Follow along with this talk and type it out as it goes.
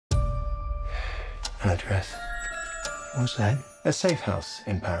An address. What's that? A safe house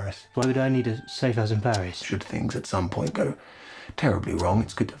in Paris. Why would I need a safe house in Paris? Should things at some point go terribly wrong,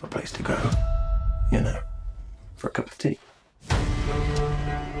 it's good to have a place to go. You know, for a cup of tea.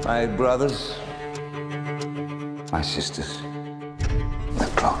 My brothers, my sisters,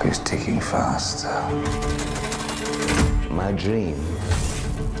 the clock is ticking faster. My dream,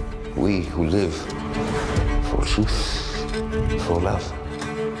 we who live for truth, for love.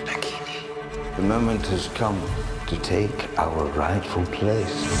 The moment has come to take our rightful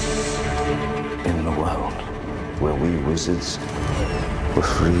place in the world where we wizards were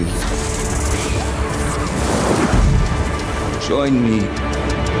free. Join me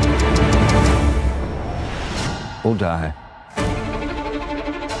or die.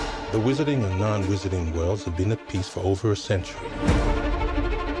 The wizarding and non-wizarding worlds have been at peace for over a century.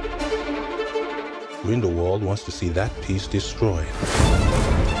 Grindelwald wants to see that peace destroyed.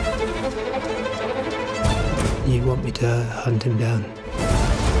 You want me to hunt him down?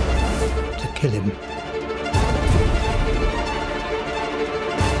 To kill him?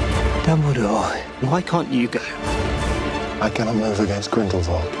 Dumbledore, why can't you go? I cannot move against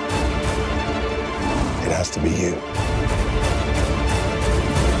Grindelwald. It has to be you.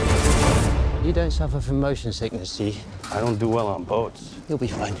 You don't suffer from motion sickness, do you? I don't do well on boats. You'll be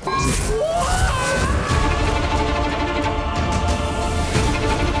fine.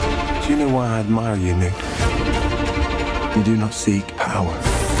 Do you know why I admire you, Newt? You do not seek power.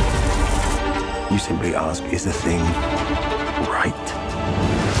 You simply ask, is the thing right?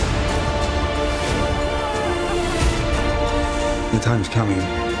 The time's coming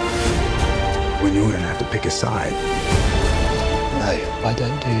when you're gonna have to pick a side. No, I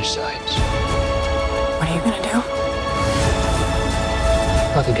don't do sides. What are you gonna do?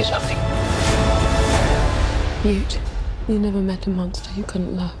 I think it's something. Newt, you never met a monster you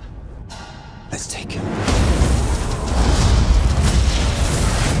couldn't love. Let's take him.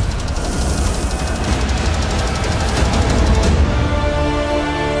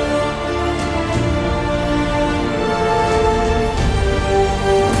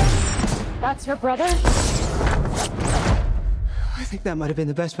 That's your brother? I think that might have been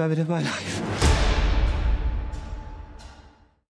the best moment of my life.